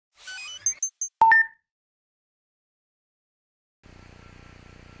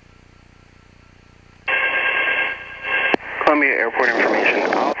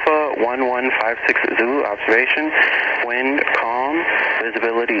1156 Zulu, observation, wind calm,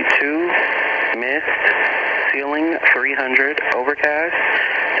 visibility 2, mist, ceiling 300, overcast,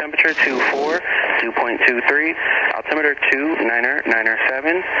 temperature 24, dew point 23, altimeter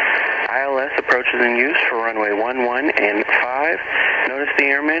 2997, ILS approaches in use for runway 11 and 5. Notice the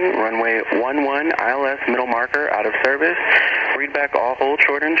airman, runway 11, ILS middle marker out of service. Read back all hold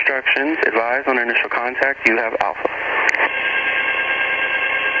short instructions. Advise on initial contact, you have Alpha.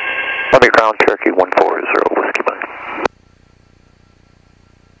 Underground Cherokee 140, Whiskey Mike.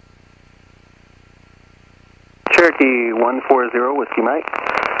 Cherokee 140, Whiskey Mike.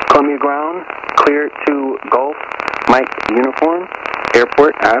 Columbia ground, clear to Gulf, Mike uniform.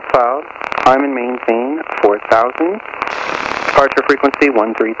 Airport as filed. Climb and maintain 4,000. Departure frequency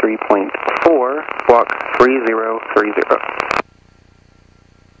 133.4. Squawk 3030.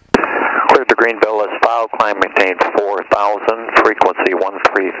 Clear to Greenville as filed. Climb maintain 4,000. Frequency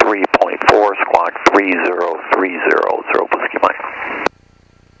 133.4. Squawk 3030. Whiskey Mike.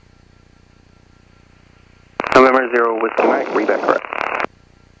 November 0 Whiskey Mike. Read that correct.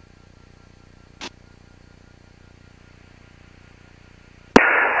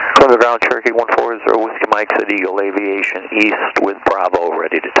 Underground Cherokee 140, Whiskey Mike, said Eagle Aviation East with Bravo,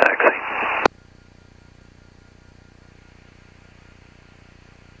 ready to taxi.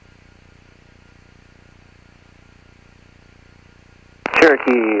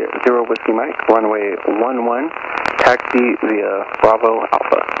 Cherokee 0 Whiskey Mike, runway 11, taxi via Bravo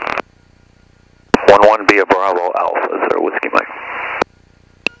Alpha. 11 via Bravo Alpha, 0 Whiskey Mike.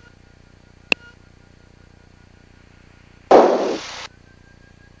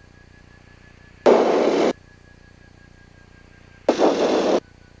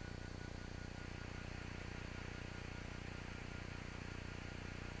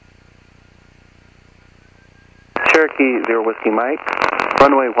 Cherokee 0 Whiskey Mike,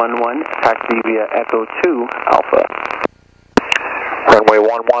 runway 11, taxi via Echo 2 Alpha. Runway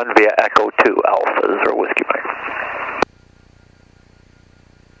 11 via Echo 2 Alpha, 0 Whiskey Mike.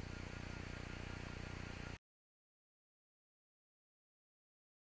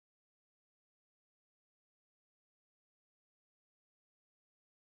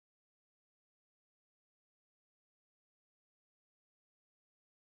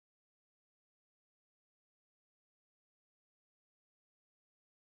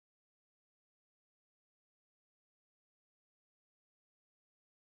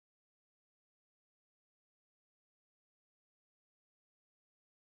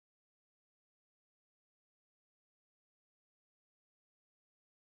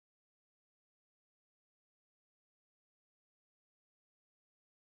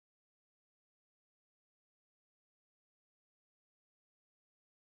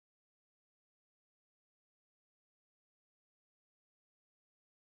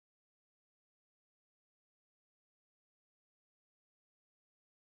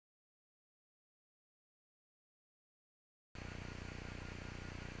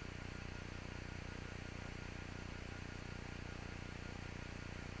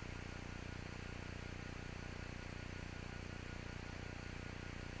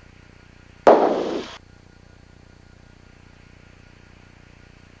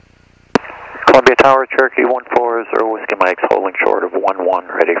 Columbia Tower, Cherokee 140, Whiskey Mike's holding short of 11,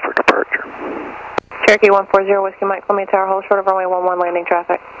 ready for departure. Cherokee 140, Whiskey Mike, Columbia Tower, hold short of runway 11, landing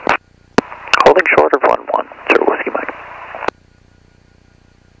traffic. Holding short of 11, 0 Whiskey Mike.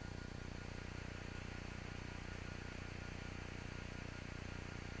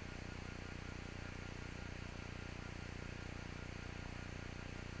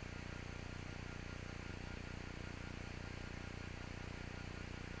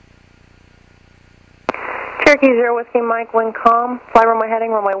 Cherokee 0 Whiskey Mike, wind calm, fly runway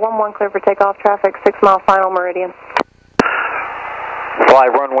heading, runway 11, clear for takeoff, traffic, 6 mile final meridian. Fly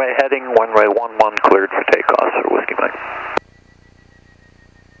runway heading, runway 11, cleared for takeoff, 0 Whiskey Mike.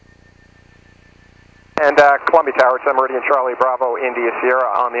 And Columbia Tower, it's Meridian Charlie Bravo, India Sierra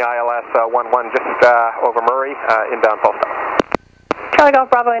on the ILS 11, just over Murray, inbound full stop. Charlie Golf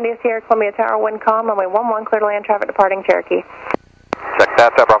Bravo, India Sierra, Columbia Tower, wind calm, runway 11, clear to land traffic departing Cherokee. Check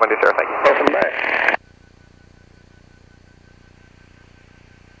that, Bravo, India Sierra, thank you. Welcome back.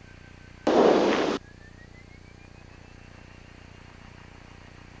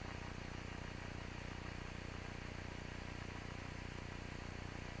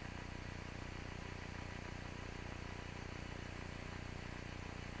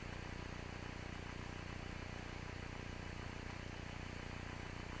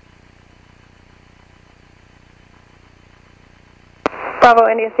 Bravo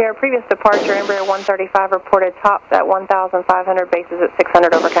India Sierra, previous departure, Embraer 135 reported tops at 1,500, bases at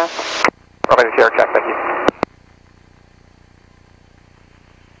 600 overcast. Bravo India Sierra, check, thank you.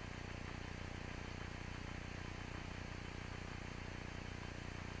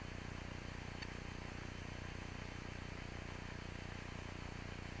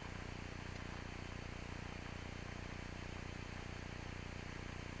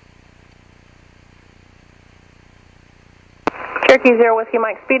 Cherokee Zero Whiskey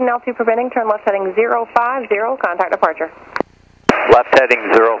Mike, speed and altitude preventing, turn left heading 050, contact departure. Left heading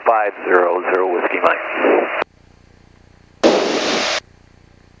 050, Zero Whiskey Mike.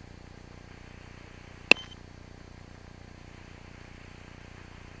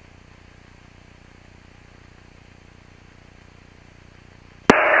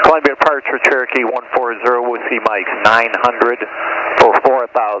 Columbia Departure, Cherokee 140, Whiskey Mike, 900 for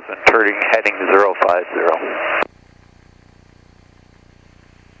 4,000, turning heading 050.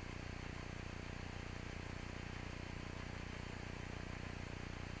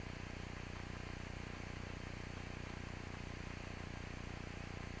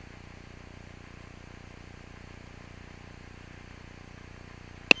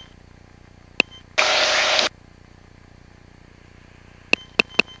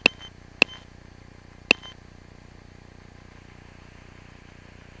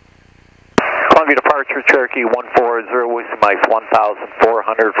 Columbia Departure, Cherokee 140, Whiskey Mike,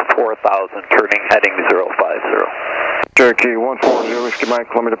 1,400 for 4,000, turning heading 050. Cherokee 140, Whiskey Mike,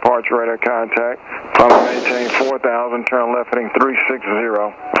 Columbia Departure, radar contact. Climb and maintain 4,000, turn left heading 360.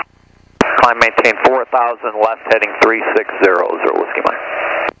 Climb maintain 4,000, left heading 360, Zero Whiskey Mike.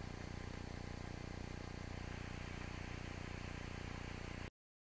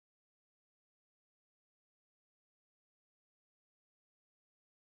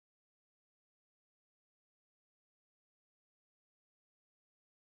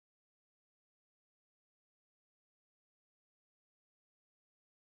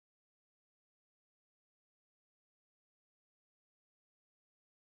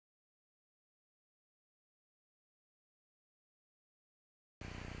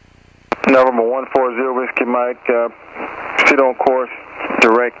 November 140, Whiskey Mike, sit on course,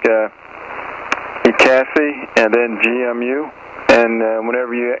 direct KCAE and then GMU. And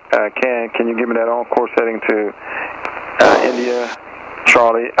whenever you can you give me that on-course heading to India,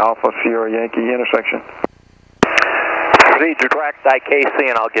 Charlie, Alpha, Sierra, Yankee intersection? Proceed to direct KCAE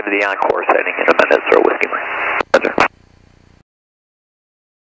and I'll give you the on-course heading in a minute, Zero Whiskey Mike. Roger.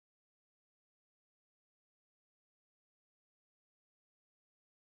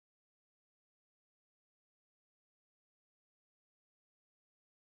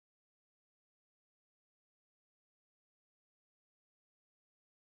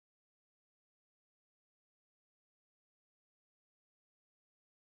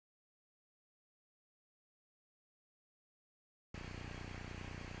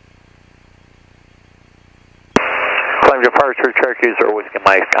 Departure, Cherokee Zero Whiskey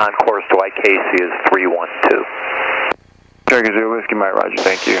Mike, on course to KCAE is 312. Cherokee Zero Whiskey Mike, roger,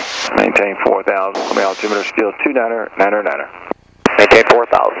 thank you. Maintain 4,000, altimeter still 29er, 9er, 9er. Maintain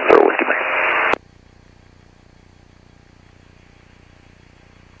 4,000,